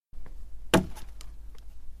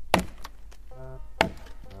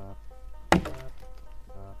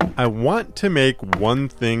I want to make one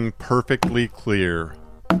thing perfectly clear.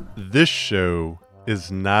 This show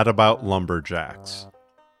is not about lumberjacks.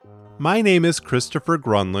 My name is Christopher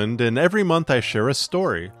Grunland, and every month I share a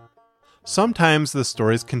story. Sometimes the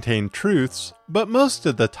stories contain truths, but most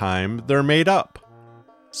of the time they're made up.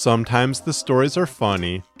 Sometimes the stories are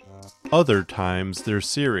funny, other times they're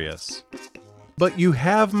serious. But you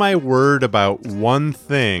have my word about one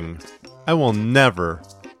thing. I will never,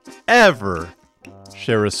 ever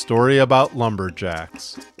share a story about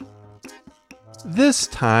lumberjacks. This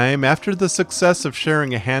time, after the success of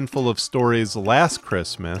sharing a handful of stories last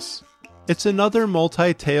Christmas, it's another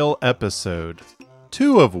multi-tale episode,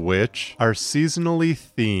 2 of which are seasonally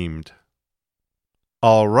themed.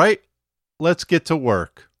 All right, let's get to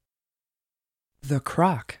work. The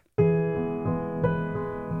Crock.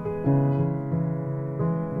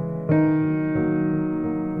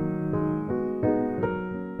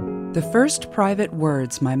 The first private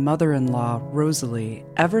words my mother-in-law, Rosalie,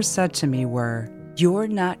 ever said to me were, "You're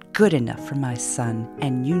not good enough for my son,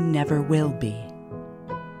 and you never will be."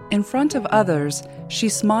 In front of others, she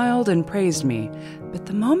smiled and praised me, but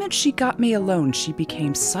the moment she got me alone, she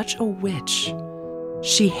became such a witch.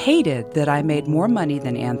 She hated that I made more money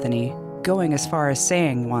than Anthony, going as far as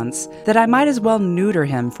saying once that I might as well neuter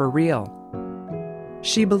him for real.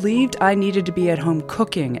 She believed I needed to be at home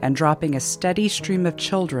cooking and dropping a steady stream of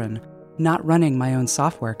children, not running my own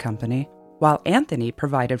software company, while Anthony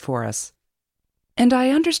provided for us. And I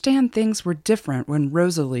understand things were different when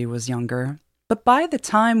Rosalie was younger, but by the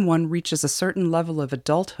time one reaches a certain level of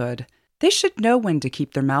adulthood, they should know when to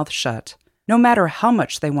keep their mouth shut, no matter how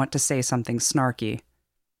much they want to say something snarky.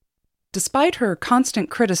 Despite her constant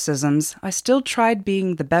criticisms, I still tried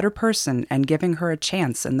being the better person and giving her a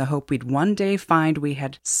chance in the hope we'd one day find we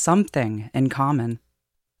had something in common.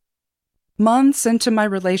 Months into my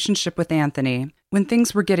relationship with Anthony, when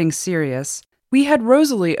things were getting serious, we had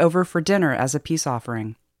Rosalie over for dinner as a peace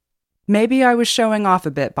offering. Maybe I was showing off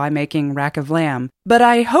a bit by making rack of lamb, but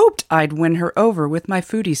I hoped I'd win her over with my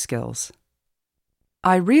foodie skills.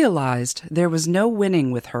 I realized there was no winning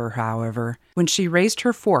with her, however, when she raised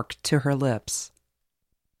her fork to her lips.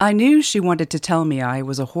 I knew she wanted to tell me I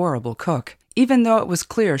was a horrible cook, even though it was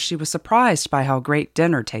clear she was surprised by how great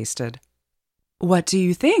dinner tasted. "What do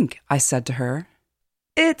you think?" I said to her.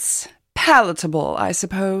 "It's palatable, I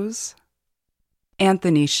suppose."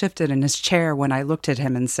 Anthony shifted in his chair when I looked at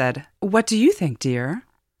him and said, "What do you think, dear?"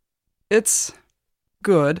 "It's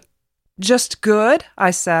good." "Just good?" I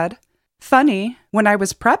said. "Funny, when I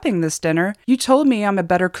was prepping this dinner, you told me I'm a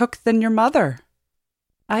better cook than your mother."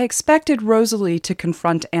 I expected Rosalie to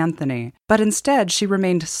confront Anthony, but instead she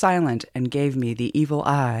remained silent and gave me the evil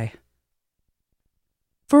eye.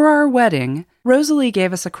 For our wedding, Rosalie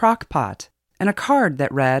gave us a crock pot and a card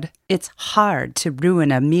that read, "It's hard to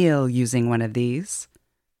ruin a meal using one of these."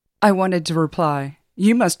 I wanted to reply,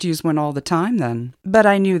 "You must use one all the time then," but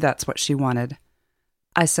I knew that's what she wanted.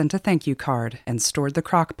 I sent a thank you card and stored the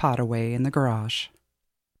crock pot away in the garage.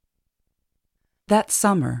 That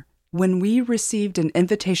summer, when we received an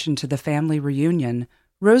invitation to the family reunion,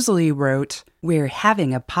 Rosalie wrote, "We're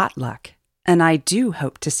having a potluck, and I do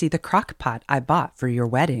hope to see the crock pot I bought for your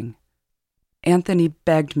wedding." Anthony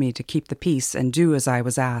begged me to keep the peace and do as I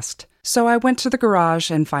was asked, so I went to the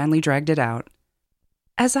garage and finally dragged it out.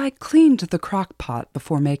 As I cleaned the crock pot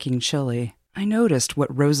before making chili, I noticed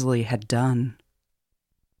what Rosalie had done.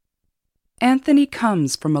 Anthony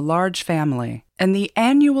comes from a large family, and the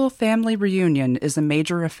annual family reunion is a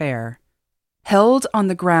major affair. Held on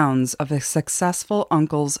the grounds of a successful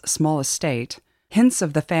uncle's small estate, hints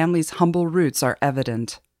of the family's humble roots are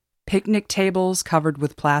evident. Picnic tables covered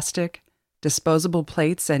with plastic, disposable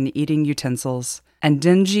plates and eating utensils, and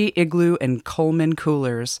dingy igloo and Coleman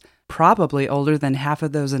coolers, probably older than half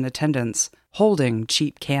of those in attendance, holding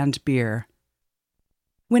cheap canned beer.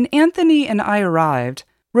 When Anthony and I arrived,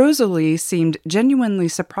 Rosalie seemed genuinely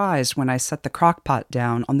surprised when I set the crock pot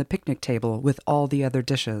down on the picnic table with all the other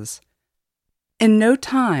dishes. In no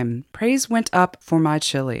time, praise went up for my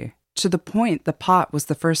chili, to the point the pot was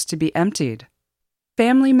the first to be emptied.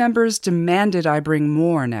 Family members demanded I bring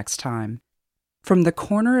more next time. From the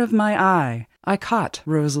corner of my eye, I caught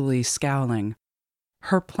Rosalie scowling.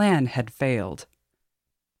 Her plan had failed.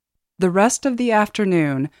 The rest of the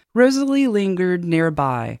afternoon, Rosalie lingered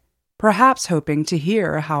nearby, perhaps hoping to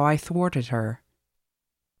hear how I thwarted her.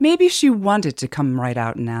 Maybe she wanted to come right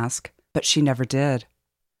out and ask, but she never did.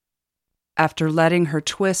 After letting her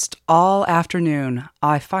twist all afternoon,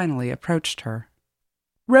 I finally approached her.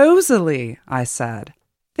 "Rosalie," I said,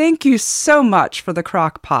 "thank you so much for the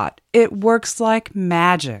crock pot. It works like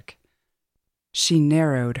magic." She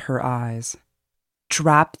narrowed her eyes.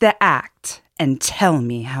 Drop the act and tell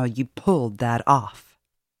me how you pulled that off.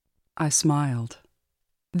 I smiled.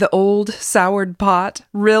 The old soured pot,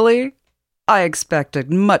 really? I expected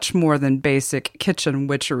much more than basic kitchen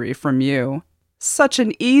witchery from you. Such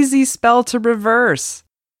an easy spell to reverse.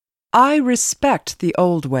 I respect the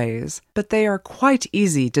old ways, but they are quite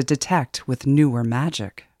easy to detect with newer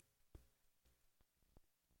magic.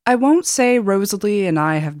 I won't say Rosalie and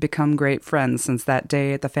I have become great friends since that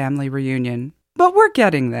day at the family reunion, but we're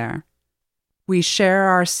getting there. We share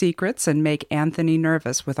our secrets and make Anthony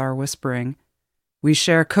nervous with our whispering. We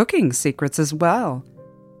share cooking secrets as well.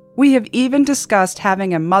 We have even discussed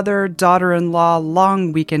having a mother-daughter-in-law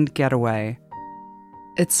long weekend getaway.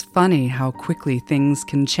 It's funny how quickly things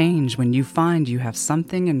can change when you find you have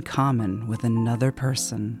something in common with another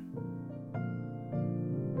person.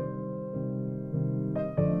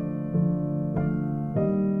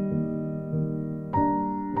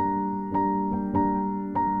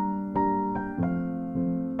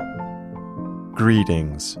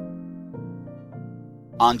 Greetings.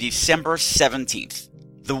 On December 17th,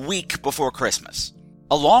 the week before Christmas,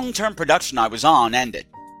 a long-term production I was on ended.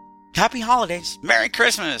 Happy holidays, Merry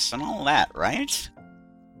Christmas, and all that, right?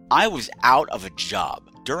 I was out of a job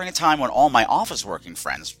during a time when all my office-working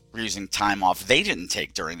friends were using time off they didn't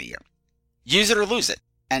take during the year. Use it or lose it.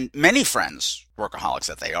 And many friends, workaholics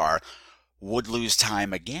that they are, would lose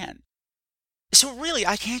time again. So really,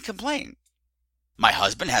 I can't complain. My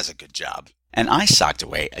husband has a good job, and I socked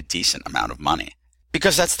away a decent amount of money,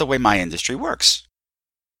 because that's the way my industry works.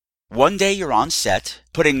 One day you're on set,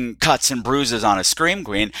 putting cuts and bruises on a scream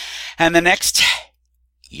queen, and the next,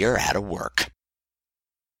 you're out of work.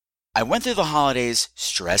 I went through the holidays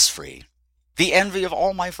stress-free, the envy of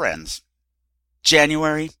all my friends.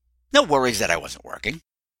 January, no worries that I wasn't working.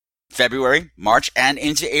 February, March, and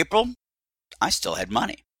into April, I still had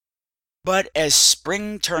money. But as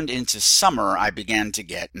spring turned into summer, I began to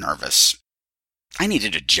get nervous. I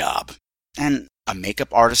needed a job, and a makeup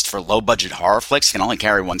artist for low-budget horror flicks can only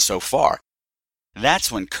carry one so far.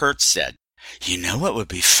 That's when Kurt said, "You know what would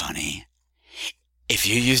be funny? If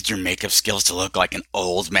you used your makeup skills to look like an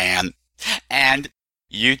old man, and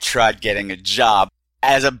you tried getting a job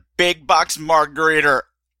as a big box margarita."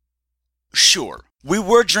 Sure, we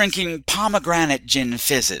were drinking pomegranate gin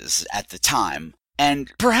fizzes at the time,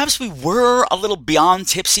 and perhaps we were a little beyond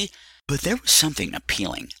tipsy, but there was something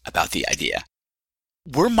appealing about the idea.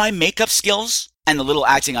 Were my makeup skills and the little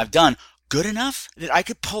acting I've done good enough that I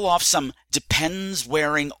could pull off some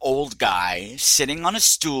Depends-wearing old guy sitting on a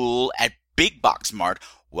stool at Big Box Mart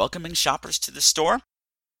welcoming shoppers to the store?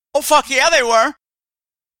 Oh, fuck yeah, they were!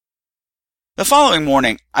 The following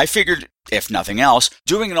morning, I figured, if nothing else,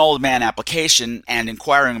 doing an old man application and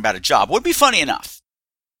inquiring about a job would be funny enough.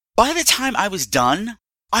 By the time I was done,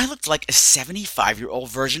 I looked like a 75-year-old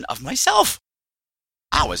version of myself.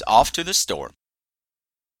 I was off to the store.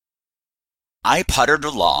 I puttered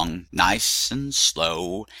along, nice and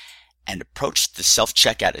slow, and approached the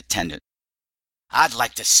self-checkout attendant. "I'd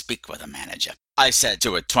like to speak with a manager," I said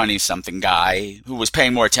to a 20-something guy who was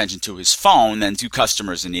paying more attention to his phone than to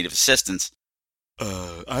customers in need of assistance.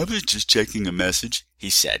 I was just checking a message,"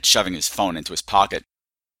 he said, shoving his phone into his pocket.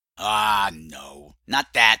 No,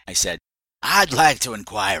 not that," I said. "I'd like to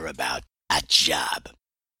inquire about a job."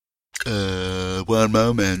 One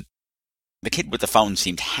moment." The kid with the phone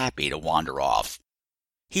seemed happy to wander off.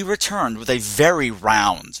 He returned with a very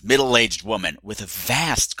round, middle-aged woman with a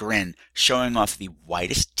vast grin showing off the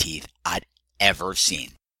whitest teeth I'd ever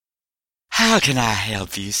seen. "How can I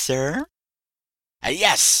help you, sir?"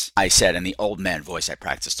 Yes," I said in the old man voice I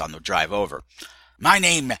practiced on the drive over. "My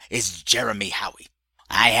name is Jeremy Howie.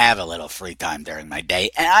 I have a little free time during my day,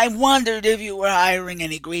 and I wondered if you were hiring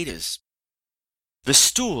any greeters." The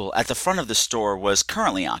stool at the front of the store was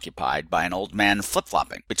currently occupied by an old man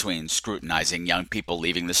flip-flopping between scrutinizing young people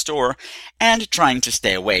leaving the store and trying to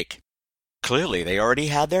stay awake. Clearly, they already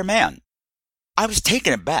had their man. I was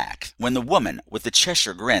taken aback when the woman with the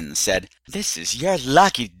Cheshire grin said, "This is your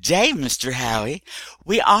lucky day, Mr. Howie.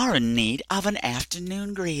 We are in need of an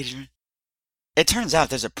afternoon greeter." It turns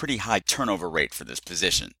out there's a pretty high turnover rate for this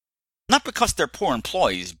position. Not because they're poor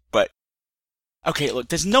employees, but... Okay, look,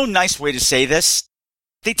 there's no nice way to say this.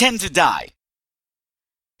 They tend to die.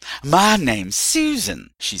 "My name's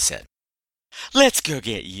Susan," she said. "Let's go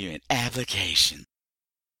get you an application."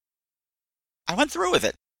 I went through with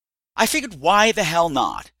it. I figured why the hell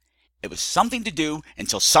not? It was something to do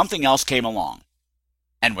until something else came along.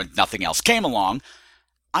 And when nothing else came along,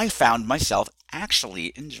 I found myself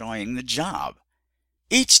actually enjoying the job.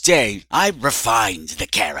 Each day, I refined the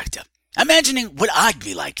character, imagining what I'd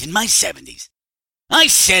be like in my 70s. I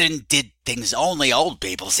said and did things only old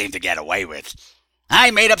people seem to get away with. I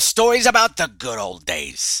made up stories about the good old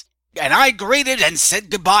days. And I greeted and said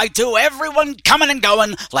goodbye to everyone coming and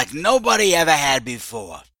going like nobody ever had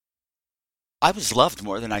before. I was loved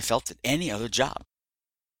more than I felt at any other job.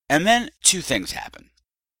 And then 2 things happened.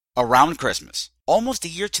 Around Christmas, almost a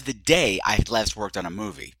year to the day I had last worked on a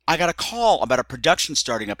movie, I got a call about a production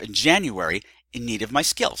starting up in January in need of my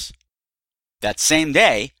skills. That same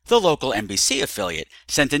day, the local NBC affiliate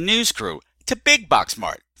sent a news crew to Big Box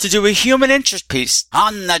Mart to do a human interest piece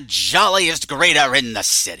on the jolliest grater in the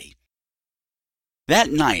city.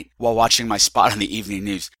 That night, while watching my spot on the evening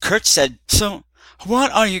news, Kurt said, "So,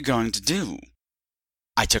 what are you going to do?"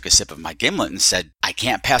 I took a sip of my gimlet and said, "I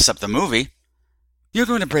can't pass up the movie." "You're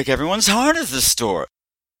going to break everyone's heart at the store."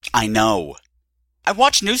 "I know." I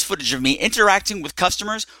watched news footage of me interacting with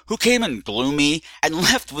customers who came in gloomy and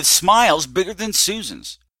left with smiles bigger than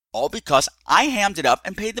Susan's, all because I hammed it up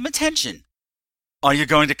and paid them attention. "Are you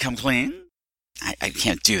going to come clean?" I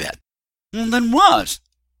can't do that." "Well, then what?"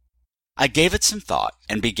 I gave it some thought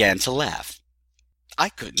and began to laugh. I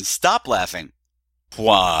couldn't stop laughing.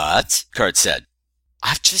 "What?" Kurt said.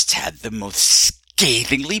 "I've just had the most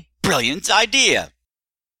scathingly brilliant idea."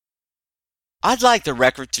 I'd like the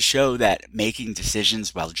record to show that making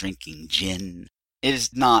decisions while drinking gin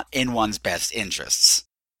is not in one's best interests.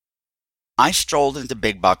 I strolled into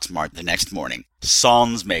Big Box Mart the next morning,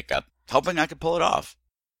 sans makeup, hoping I could pull it off.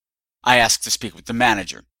 I asked to speak with the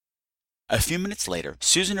manager. A few minutes later,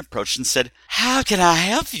 Susan approached and said, "How can I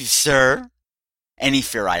help you, sir?" Any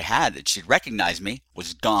fear I had that she'd recognize me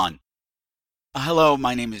was gone. "Hello,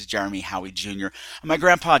 my name is Jeremy Howie Jr. My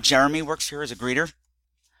grandpa Jeremy works here as a greeter."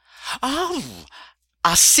 "Oh,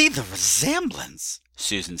 I see the resemblance,"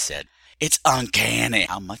 Susan said. "It's uncanny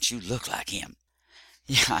how much you look like him."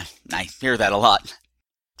 "Yeah, I hear that a lot."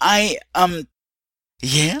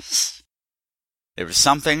 Yes?" There was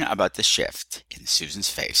something about the shift in Susan's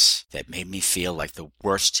face that made me feel like the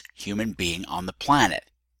worst human being on the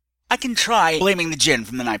planet. I can try blaming the gin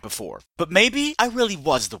from the night before, but maybe I really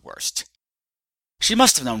was the worst. She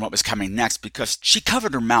must have known what was coming next because she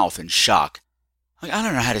covered her mouth in shock. I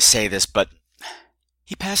don't know how to say this, but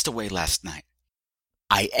he passed away last night.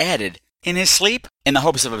 I added, in his sleep, in the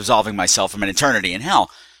hopes of absolving myself from an eternity in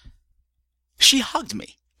hell. She hugged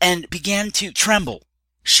me and began to tremble.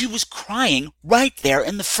 She was crying right there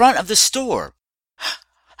in the front of the store.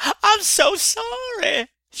 "I'm so sorry,"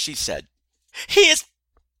 she said. "He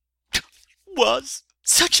was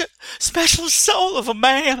such a special soul of a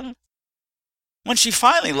man." When she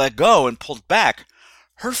finally let go and pulled back,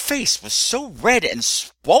 her face was so red and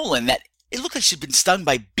swollen that it looked like she'd been stung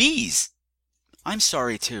by bees. "I'm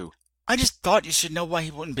sorry, too. I just thought you should know why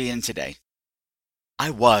he wouldn't be in today."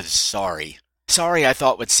 I was sorry. Sorry I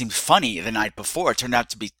thought what seemed funny the night before turned out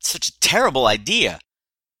to be such a terrible idea.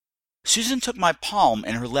 Susan took my palm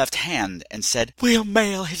in her left hand and said, "We'll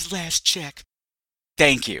mail his last check."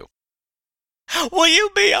 "Thank you." "Will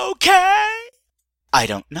you be okay?" "I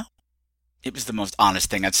don't know." It was the most honest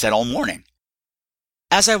thing I'd said all morning.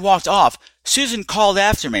 As I walked off, Susan called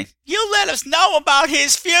after me, "You'll let us know about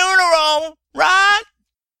his funeral, right?"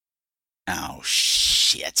 Oh,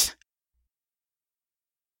 shit.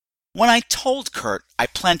 When I told Kurt I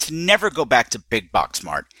planned to never go back to Big Box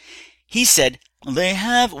Mart, he said they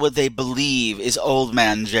have what they believe is old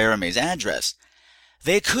man Jeremy's address.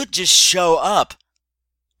 They could just show up.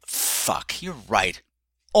 Fuck, you're right.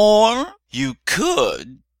 Or you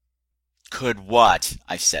could. Could what?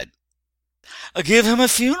 I said. Give him a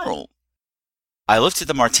funeral. I looked at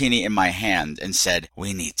the martini in my hand and said,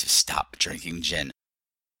 "We need to stop drinking gin.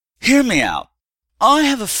 Hear me out. I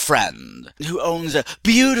have a friend who owns a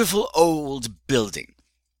beautiful old building.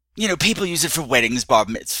 You know, people use it for weddings, bar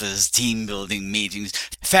mitzvahs, team building meetings,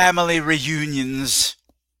 family reunions,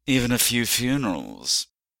 even a few funerals."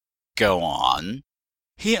 Go on.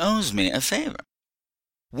 He owes me a favor.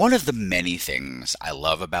 One of the many things I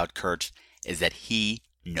love about Kurt is that he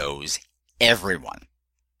knows everyone.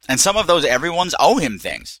 And some of those everyones owe him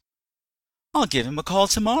things. I'll give him a call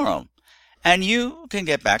tomorrow, and you can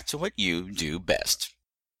get back to what you do best.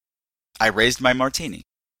 I raised my martini.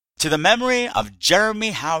 To the memory of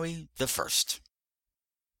Jeremy Howie I.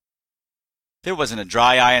 There wasn't a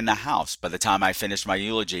dry eye in the house by the time I finished my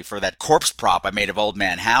eulogy for that corpse prop I made of old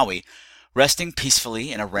man Howie, resting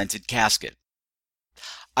peacefully in a rented casket.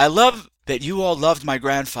 I love that you all loved my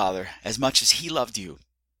grandfather as much as he loved you.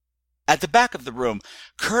 At the back of the room,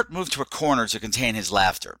 Kurt moved to a corner to contain his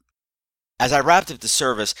laughter. As I wrapped up the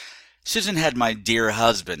service, Susan had my dear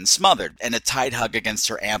husband smothered in a tight hug against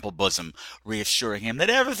her ample bosom, reassuring him that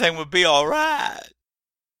everything would be all right.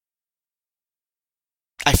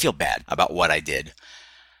 I feel bad about what I did.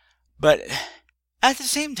 But at the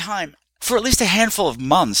same time, for at least a handful of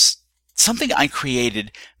months, something I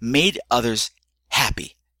created made others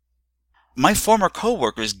happy. My former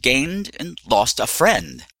coworkers gained and lost a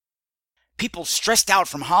friend. People stressed out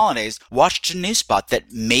from holidays watched a news spot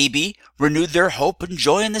that maybe renewed their hope and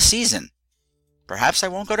joy in the season. Perhaps I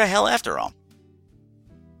won't go to hell after all.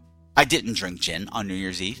 I didn't drink gin on New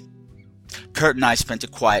Year's Eve. Kurt and I spent a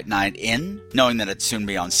quiet night in, knowing that I'd soon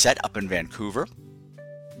be on set up in Vancouver.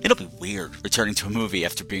 It'll be weird returning to a movie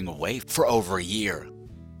after being away for over a year.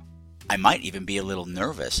 I might even be a little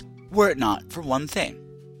nervous, were it not for one thing.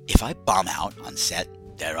 If I bomb out on set,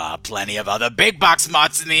 there are plenty of other big box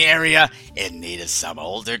mods in the area in need of some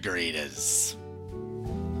older greeters.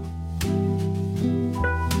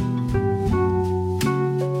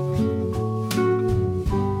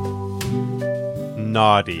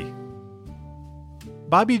 Naughty.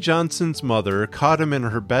 Bobby Johnson's mother caught him in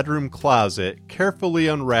her bedroom closet, carefully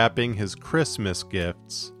unwrapping his Christmas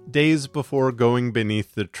gifts, days before going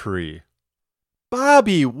beneath the tree.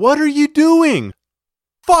 "Bobby, what are you doing?"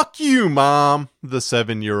 "Fuck you, Mom," the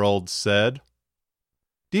 7-year-old said.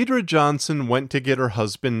 Deidre Johnson went to get her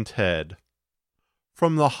husband, Ted.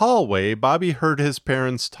 From the hallway, Bobby heard his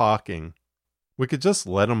parents talking. "We could just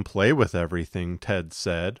let him play with everything," Ted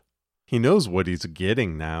said. "He knows what he's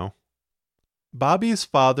getting now." Bobby's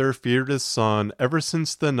father feared his son ever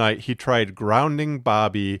since the night he tried grounding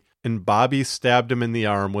Bobby and Bobby stabbed him in the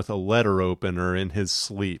arm with a letter opener in his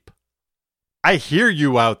sleep. "I hear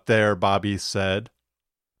you out there," Bobby said.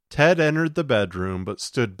 Ted entered the bedroom but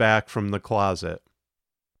stood back from the closet.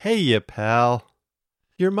 "Hey, you pal.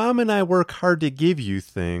 Your mom and I work hard to give you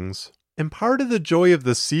things, and part of the joy of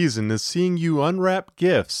the season is seeing you unwrap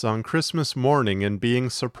gifts on Christmas morning and being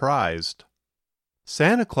surprised.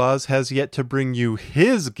 Santa Claus has yet to bring you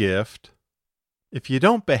his gift. If you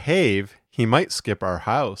don't behave, he might skip our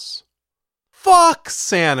house." "Fuck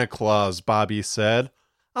Santa Claus," Bobby said.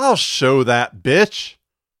 "I'll show that bitch."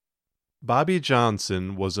 Bobby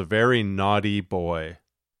Johnson was a very naughty boy.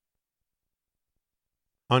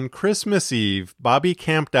 On Christmas Eve, Bobby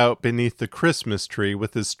camped out beneath the Christmas tree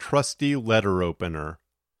with his trusty letter opener.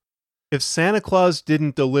 If Santa Claus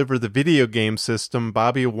didn't deliver the video game system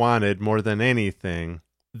Bobby wanted more than anything,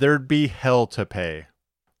 there'd be hell to pay.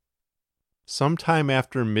 Sometime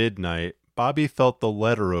after midnight, Bobby felt the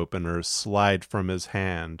letter opener slide from his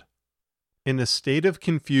hand. In a state of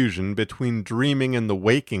confusion between dreaming and the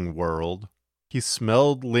waking world, he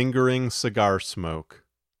smelled lingering cigar smoke.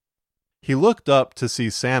 He looked up to see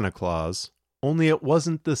Santa Claus, only it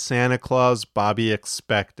wasn't the Santa Claus Bobby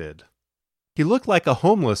expected. He looked like a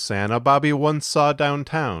homeless Santa Bobby once saw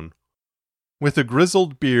downtown. With a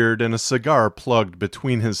grizzled beard and a cigar plugged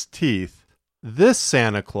between his teeth, this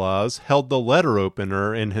Santa Claus held the letter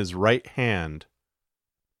opener in his right hand.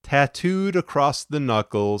 Tattooed across the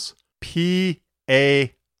knuckles,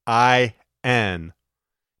 P-A-I-N,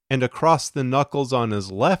 and across the knuckles on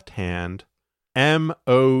his left hand,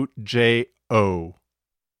 M-O-J-O.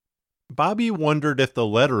 Bobby wondered if the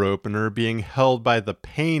letter opener being held by the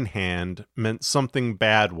pain hand meant something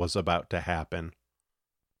bad was about to happen.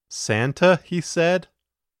 "Santa," he said.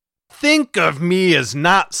 "Think of me as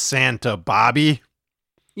not Santa, Bobby.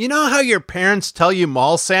 You know how your parents tell you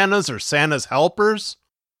mall Santas are Santa's helpers?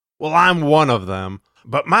 Well, I'm one of them,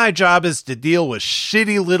 but my job is to deal with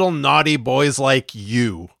shitty little naughty boys like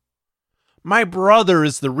you. My brother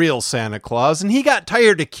is the real Santa Claus, and he got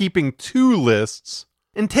tired of keeping 2 lists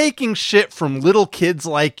and taking shit from little kids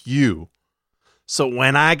like you. So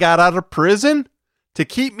when I got out of prison, to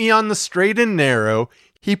keep me on the straight and narrow,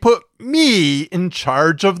 he put me in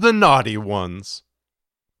charge of the naughty ones."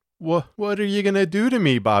 What are you going to do to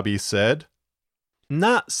me?" Bobby said.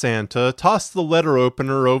 Not Santa tossed the letter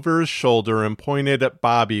opener over his shoulder and pointed at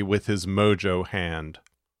Bobby with his mojo hand.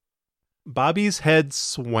 Bobby's head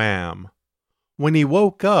swam. When he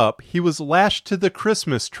woke up, he was lashed to the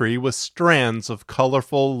Christmas tree with strands of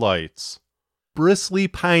colorful lights. Bristly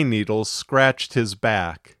pine needles scratched his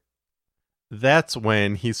back. That's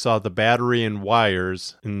when he saw the battery and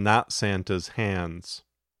wires in Not Santa's hands.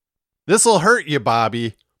 "This'll hurt you,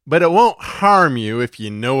 Bobby, but it won't harm you if you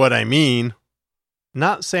know what I mean."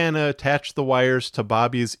 Not Santa attached the wires to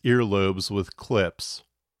Bobby's earlobes with clips.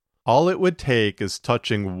 All it would take is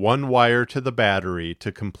touching one wire to the battery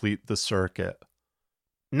to complete the circuit.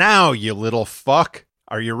 "Now, you little fuck,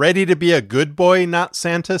 are you ready to be a good boy?" Not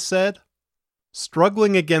Santa said.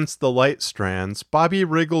 Struggling against the light strands, Bobby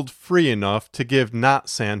wriggled free enough to give Not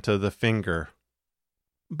Santa the finger.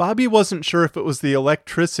 Bobby wasn't sure if it was the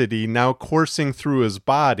electricity now coursing through his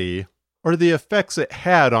body, or the effects it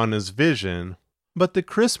had on his vision, But the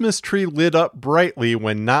Christmas tree lit up brightly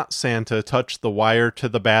when Not Santa touched the wire to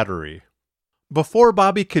the battery. Before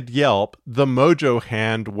Bobby could yelp, the Mojo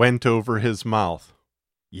hand went over his mouth.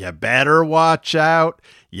 "You better watch out.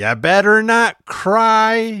 You better not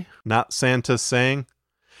cry," Not Santa sang.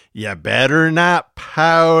 "You better not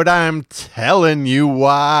pout, I'm telling you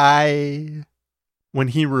why." When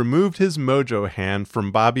he removed his Mojo hand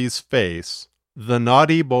from Bobby's face, the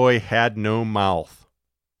naughty boy had no mouth.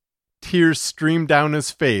 Tears streamed down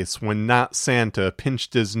his face when Not Santa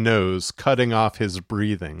pinched his nose, cutting off his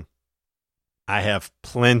breathing. "I have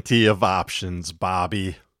plenty of options,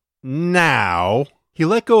 Bobby. Now," he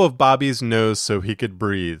let go of Bobby's nose so he could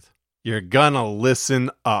breathe, "you're gonna listen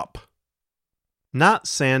up." Not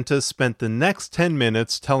Santa spent the next 10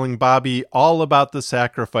 minutes telling Bobby all about the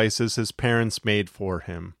sacrifices his parents made for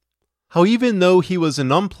him. How even though he was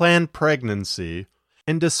an unplanned pregnancy,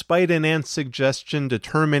 and despite an aunt's suggestion to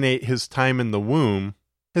terminate his time in the womb,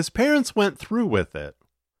 his parents went through with it.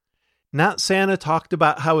 Not Santa talked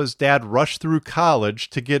about how his dad rushed through college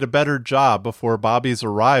to get a better job before Bobby's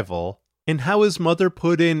arrival, and how his mother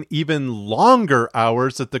put in even longer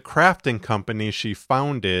hours at the crafting company she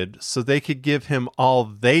founded so they could give him all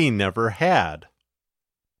they never had.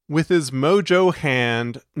 With his Mojo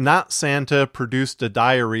hand, Not Santa produced a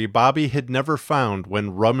diary Bobby had never found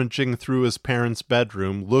when rummaging through his parents'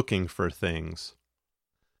 bedroom looking for things.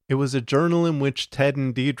 It was a journal in which Ted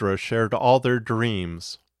and Deidre shared all their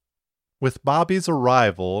dreams. With Bobby's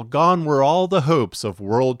arrival, gone were all the hopes of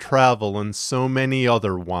world travel and so many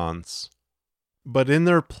other wants. But in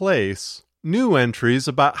their place, new entries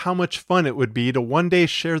about how much fun it would be to one day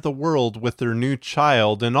share the world with their new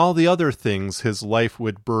child and all the other things his life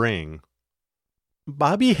would bring.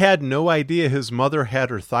 Bobby had no idea his mother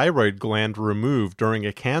had her thyroid gland removed during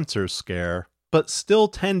a cancer scare, but still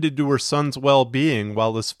tended to her son's well-being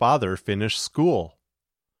while his father finished school.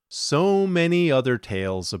 So many other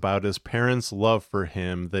tales about his parents' love for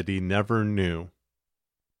him that he never knew.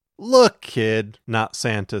 "Look, kid," Not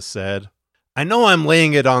Santa said, "I know I'm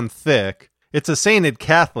laying it on thick. It's a sainted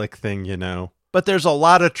Catholic thing, you know, but there's a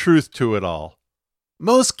lot of truth to it all.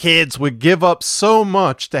 Most kids would give up so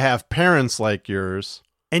much to have parents like yours,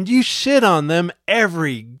 and you shit on them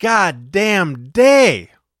every goddamn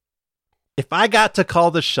day. If I got to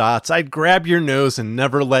call the shots, I'd grab your nose and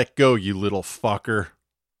never let go, you little fucker.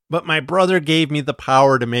 But my brother gave me the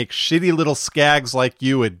power to make shitty little skags like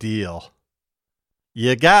you a deal.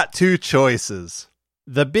 You got two choices.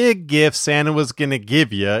 The big gift Santa was gonna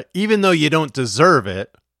give you, even though you don't deserve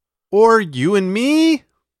it. Or you and me?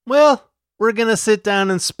 Well, we're gonna sit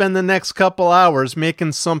down and spend the next couple hours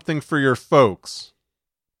making something for your folks.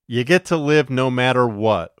 You get to live no matter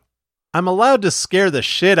what. I'm allowed to scare the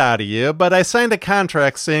shit out of you, but I signed a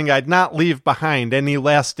contract saying I'd not leave behind any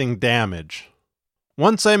lasting damage.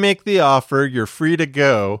 Once I make the offer, you're free to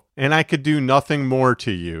go, and I could do nothing more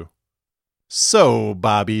to you. So,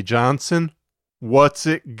 Bobby Johnson, what's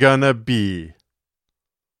it gonna be?"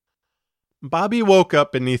 Bobby woke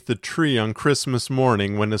up beneath the tree on Christmas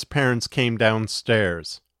morning when his parents came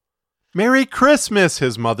downstairs. "Merry Christmas,"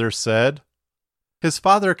 his mother said. His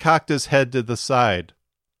father cocked his head to the side.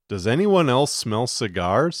 "Does anyone else smell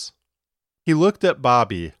cigars?" He looked at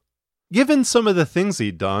Bobby. Given some of the things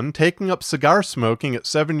he'd done, taking up cigar smoking at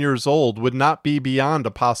 7 years old would not be beyond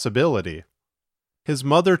a possibility. His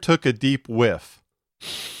mother took a deep whiff.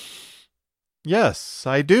 "Yes,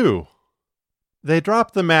 I do." They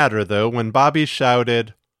dropped the matter, though, when Bobby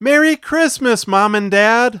shouted, "Merry Christmas, Mom and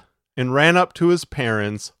Dad!" and ran up to his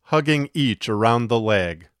parents, hugging each around the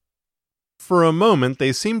leg. For a moment,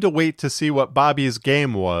 they seemed to wait to see what Bobby's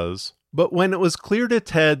game was, but when it was clear to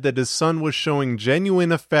Ted that his son was showing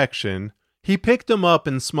genuine affection, he picked him up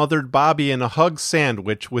and smothered Bobby in a hug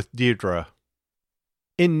sandwich with Deidre.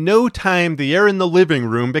 In no time, the air in the living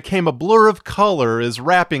room became a blur of color as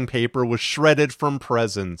wrapping paper was shredded from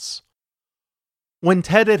presents. When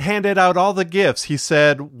Ted had handed out all the gifts, he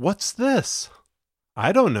said, "What's this?"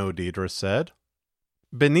 "I don't know," Deidre said.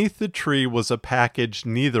 Beneath the tree was a package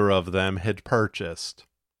neither of them had purchased.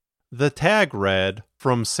 The tag read,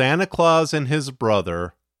 "From Santa Claus and his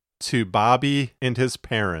brother to Bobby and his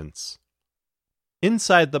parents."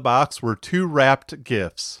 Inside the box were 2 wrapped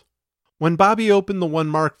gifts. When Bobby opened the one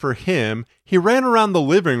marked for him, he ran around the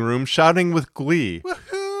living room shouting with glee.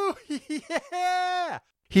 "Woohoo! Yeah!"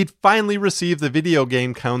 He'd finally received the video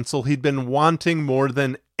game console he'd been wanting more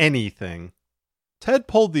than anything. Ted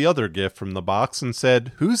pulled the other gift from the box and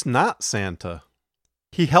said, "Who's not Santa?"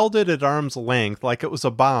 He held it at arm's length like it was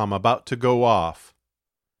a bomb about to go off.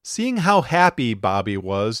 Seeing how happy Bobby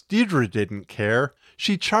was, Deidre didn't care.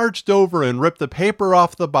 She charged over and ripped the paper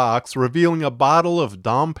off the box, revealing a bottle of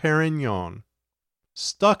Dom Perignon.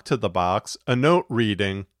 Stuck to the box, a note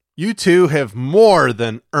reading, "You two have more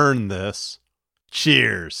than earned this.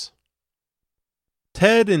 Cheers."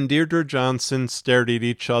 Ted and Deirdre Johnson stared at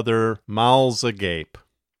each other, mouths agape.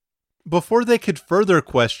 Before they could further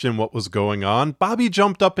question what was going on, Bobby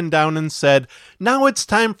jumped up and down and said, "Now it's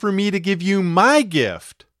time for me to give you my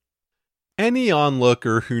gift." Any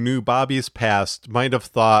onlooker who knew Bobby's past might have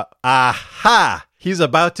thought, "Aha! He's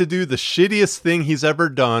about to do the shittiest thing he's ever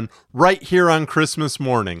done right here on Christmas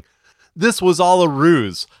morning. This was all a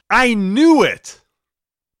ruse. I knew it!"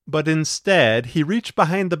 But instead, he reached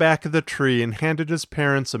behind the back of the tree and handed his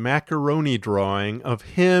parents a macaroni drawing of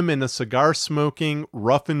him and a cigar-smoking,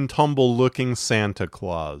 rough-and-tumble-looking Santa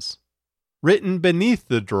Claus. Written beneath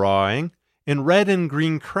the drawing, in red and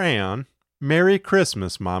green crayon, "Merry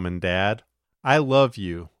Christmas, Mom and Dad. I love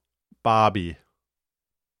you, Bobby."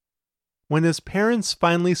 When his parents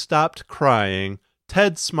finally stopped crying,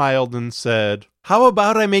 Ted smiled and said, "How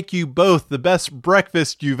about I make you both the best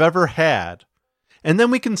breakfast you've ever had? And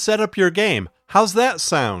then we can set up your game. How's that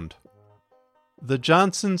sound?" The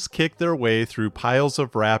Johnsons kicked their way through piles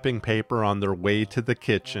of wrapping paper on their way to the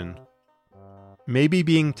kitchen. Maybe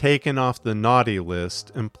being taken off the naughty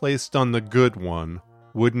list and placed on the good one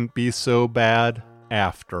wouldn't be so bad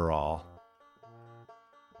after all.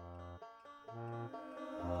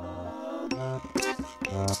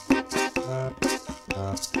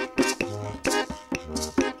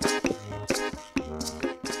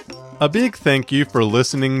 A big thank you for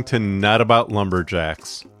listening to Not About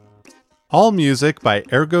Lumberjacks. All music by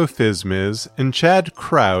Ergo Fizmiz and Chad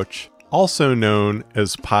Crouch, also known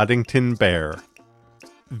as Poddington Bear.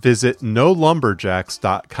 Visit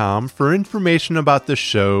NoLumberjacks.com for information about the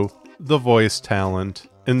show, the voice talent,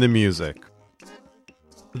 and the music.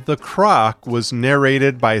 The Croc was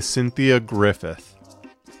narrated by Cynthia Griffith.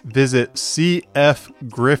 Visit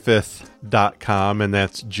cfgriffith.com, and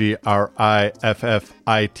that's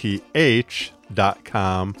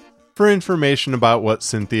GRIFFITH.com, for information about what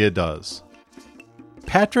Cynthia does.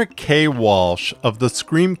 Patrick K. Walsh of the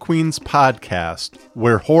Scream Queens podcast,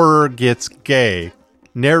 where horror gets gay,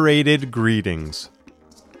 narrated greetings.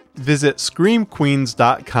 Visit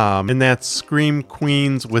screamqueens.com, and that's Scream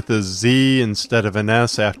Queens with a Z instead of an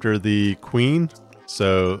S after the Queen.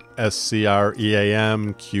 So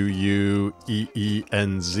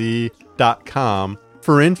SCREAMQUEENZ.com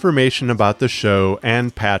for information about the show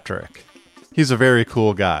and Patrick. He's a very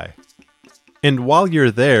cool guy. And while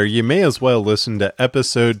you're there, you may as well listen to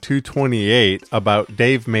episode 228 about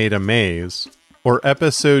Dave Made a Maze, or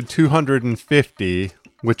episode 250,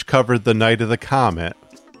 which covered the Night of the Comet.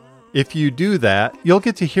 If you do that, you'll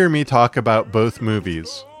get to hear me talk about both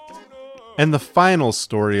movies. And the final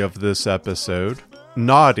story of this episode,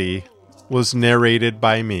 Naughty, was narrated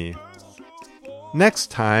by me. Next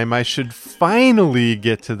time, I should finally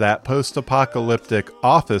get to that post-apocalyptic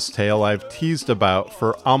office tale I've teased about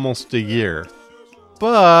for almost a year.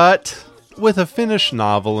 But with a finished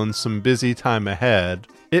novel and some busy time ahead,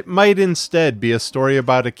 it might instead be a story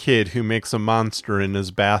about a kid who makes a monster in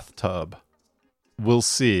his bathtub. We'll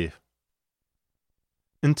see.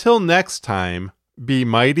 Until next time, be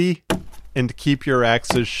mighty and keep your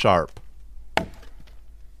axes sharp.